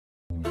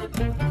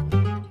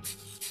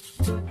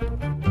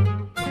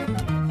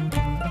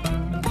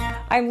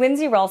I'm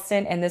Lindsay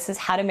Ralston, and this is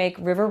how to make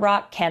river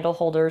rock candle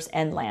holders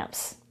and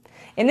lamps.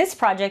 In this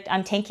project,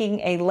 I'm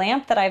taking a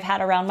lamp that I've had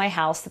around my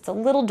house that's a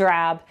little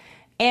drab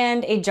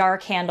and a jar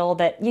candle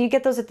that you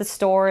get those at the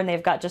store and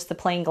they've got just the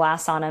plain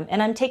glass on them,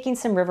 and I'm taking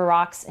some river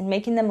rocks and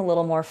making them a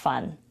little more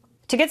fun.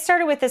 To get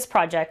started with this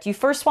project, you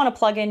first want to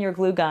plug in your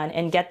glue gun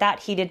and get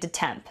that heated to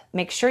temp.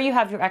 Make sure you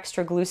have your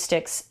extra glue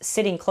sticks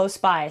sitting close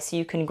by so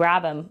you can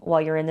grab them while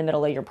you're in the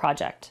middle of your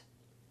project.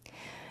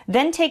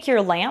 Then take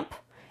your lamp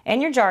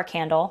and your jar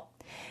candle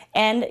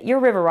and your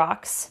river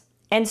rocks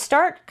and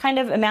start kind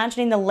of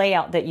imagining the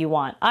layout that you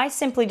want. I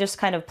simply just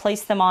kind of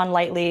place them on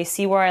lightly,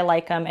 see where I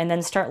like them, and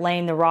then start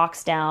laying the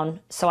rocks down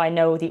so I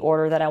know the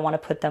order that I want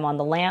to put them on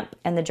the lamp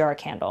and the jar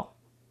candle.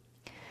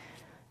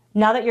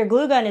 Now that your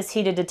glue gun is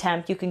heated to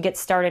temp, you can get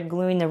started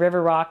gluing the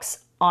river rocks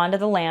onto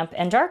the lamp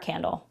and jar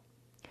candle.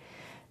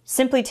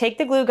 Simply take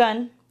the glue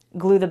gun,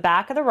 glue the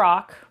back of the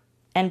rock,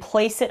 and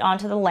place it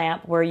onto the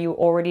lamp where you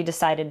already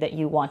decided that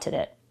you wanted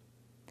it.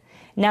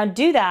 Now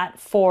do that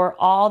for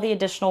all the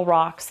additional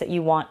rocks that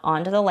you want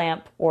onto the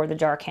lamp or the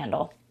jar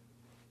candle.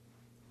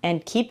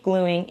 And keep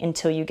gluing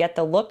until you get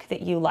the look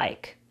that you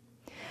like.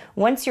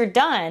 Once you're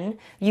done,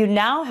 you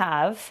now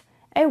have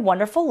a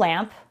wonderful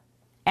lamp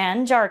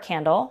and jar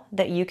candle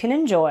that you can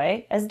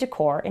enjoy as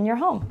decor in your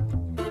home.